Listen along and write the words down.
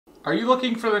Are you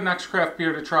looking for the next craft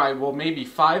beer to try? Well, maybe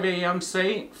 5 a.m.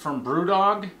 Saint from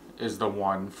Brewdog is the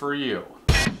one for you.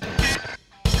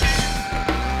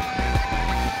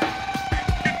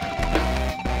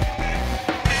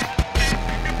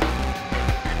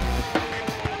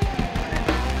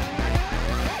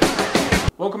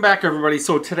 Welcome back, everybody.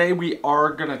 So today we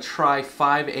are going to try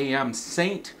 5 a.m.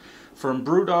 Saint from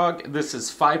Brewdog. This is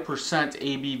 5%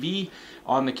 ABV.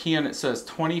 On the can it says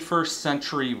 21st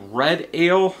Century Red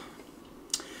Ale.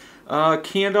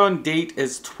 Canned on date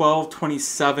is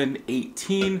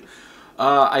 12/27/18.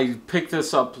 I picked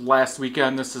this up last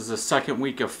weekend. This is the second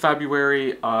week of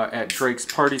February at Drake's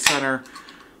Party Center.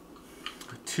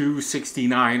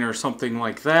 $2.69 or something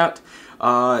like that.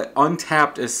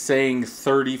 Untapped is saying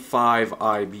 35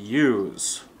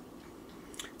 IBUs.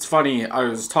 It's funny, I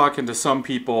was talking to some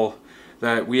people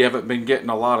that we haven't been getting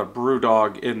a lot of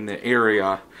Brewdog in the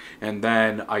area, and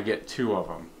then I get 2 of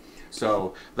them.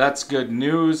 So that's good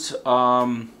news.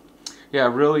 Yeah,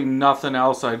 really nothing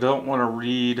else. I don't want to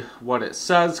read what it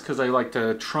says because I like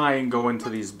to try and go into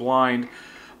these blind.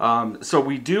 So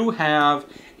we do have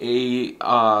a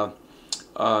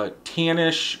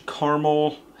tannish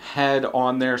caramel head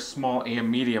on there, small and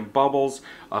medium bubbles.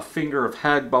 A finger of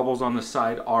head. Bubbles on the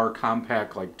side are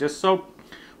compact like dish soap.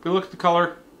 If we look at the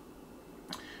color,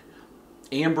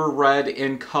 amber red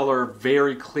in color,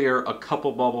 very clear, a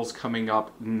couple bubbles coming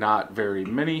up, not very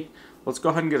many. Let's go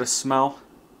ahead and get a smell.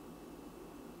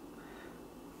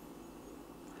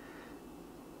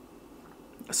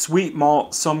 Sweet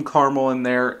malt, some caramel in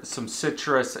there, some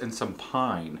citrus, and some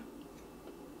pine.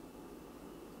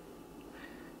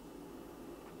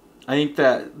 I think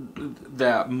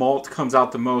that malt comes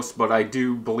out the most, but I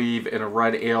do believe in a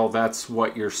red ale that's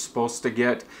what you're supposed to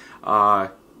get.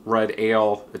 Red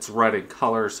ale, it's red in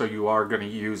color, so you are going to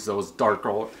use those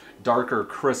darker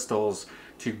crystals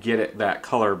to get it that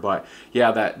color. But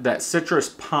yeah, that citrus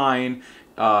pine,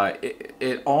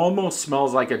 it almost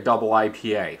smells like a double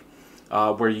IPA,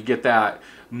 where you get that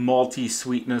malty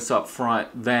sweetness up front,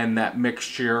 then that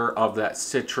mixture of that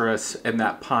citrus and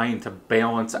that pine to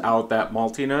balance out that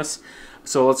maltiness.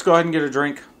 So let's go ahead and get a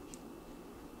drink.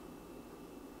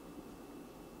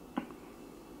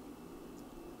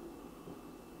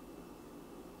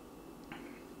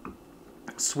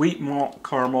 Sweet malt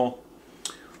caramel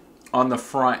on the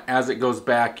front. As it goes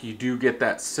back, you do get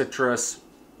that citrus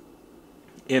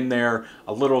in there,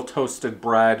 a little toasted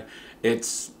bread.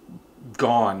 It's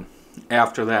gone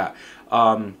after that.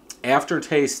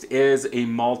 Aftertaste is a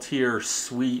maltier,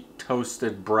 sweet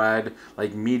toasted bread,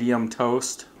 like medium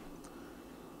toast.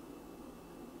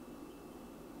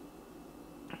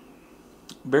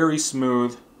 Very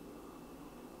smooth.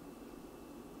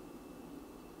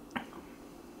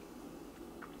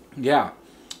 Yeah,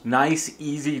 nice,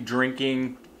 easy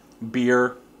drinking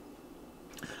beer.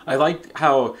 I like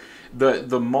how the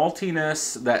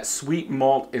maltiness, that sweet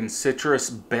malt and citrus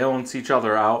balance each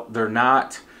other out. They're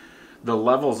not, the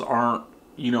levels aren't,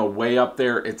 you know, way up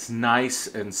there. It's nice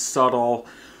and subtle.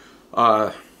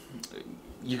 You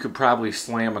could probably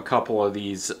slam a couple of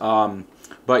these.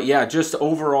 But yeah, just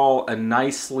overall a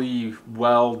nicely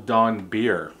well done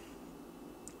beer.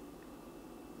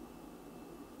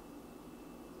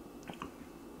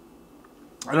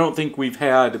 I don't think we've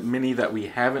had many that we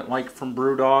haven't liked from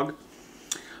Brewdog.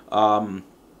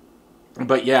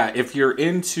 But yeah, if you're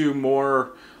into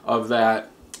more of that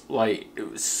like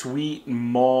sweet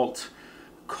malt,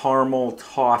 caramel,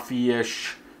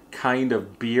 toffee-ish kind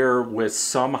of beer with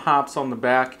some hops on the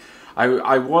back,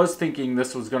 I was thinking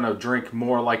this was going to drink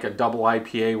more like a double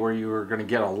IPA where you were going to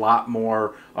get a lot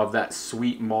more of that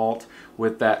sweet malt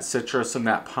with that citrus and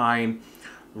that pine.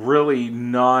 Really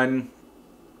none.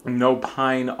 No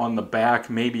pine on the back,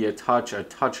 maybe a touch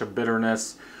of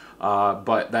bitterness,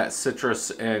 but that citrus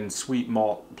and sweet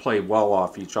malt play well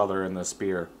off each other in this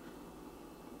beer.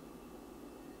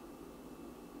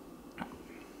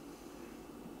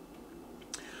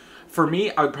 For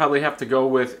me, I'd probably have to go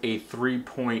with a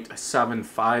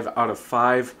 3.75 out of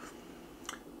 5.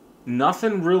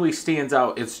 Nothing really stands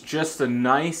out. It's just a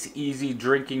nice, easy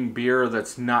drinking beer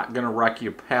that's not going to wreck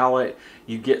your palate.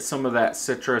 You get some of that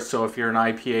citrus, so if you're an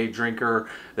IPA drinker,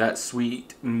 that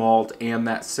sweet malt and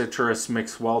that citrus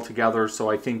mix well together,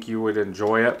 so I think you would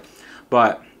enjoy it.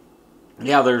 But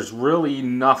yeah, there's really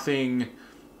nothing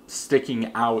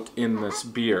sticking out in this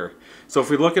beer. So if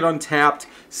we look at Untapped,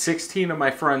 16 of my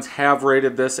friends have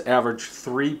rated this, average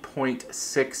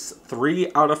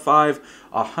 3.63 out of 5.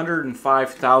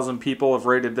 105,000 people have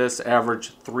rated this,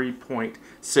 average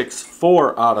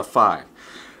 3.64 out of 5.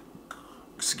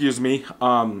 Excuse me.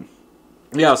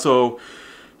 Yeah, so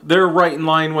they're right in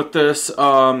line with this.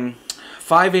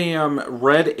 5 a.m.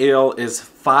 red ale is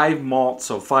 5 malts,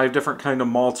 so 5 different kind of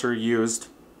malts are used,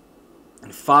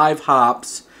 5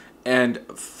 hops, and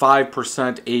 5%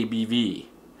 ABV.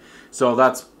 So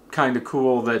that's kind of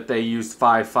cool that they used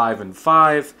 5, 5, and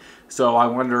 5. So I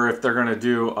wonder if they're going to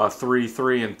do a 3,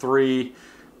 3, and 3.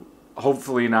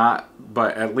 Hopefully not,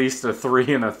 but at least a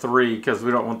 3 and a 3, because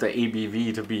we don't want the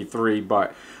ABV to be 3.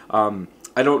 But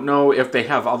I don't know if they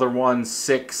have other ones,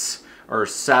 6 or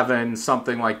 7,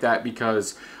 something like that,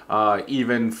 because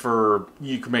even for,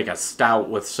 you can make a stout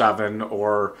with 7,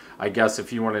 or I guess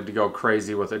if you wanted to go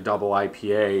crazy with a double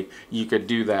IPA, you could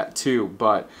do that too.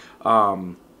 But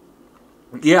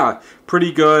yeah,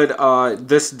 pretty good.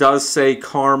 This does say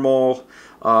caramel,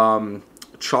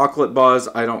 chocolate buzz.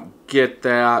 I don't get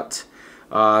that.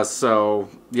 So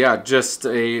yeah, just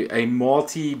a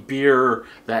malty beer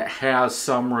that has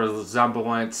some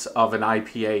resemblance of an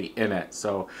IPA in it.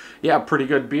 So yeah, pretty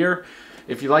good beer.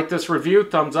 If you like this review,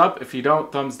 thumbs up. If you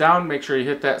don't, thumbs down. Make sure you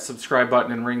hit that subscribe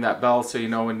button and ring that bell so you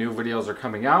know when new videos are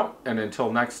coming out. And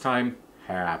until next time,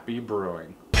 happy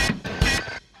brewing.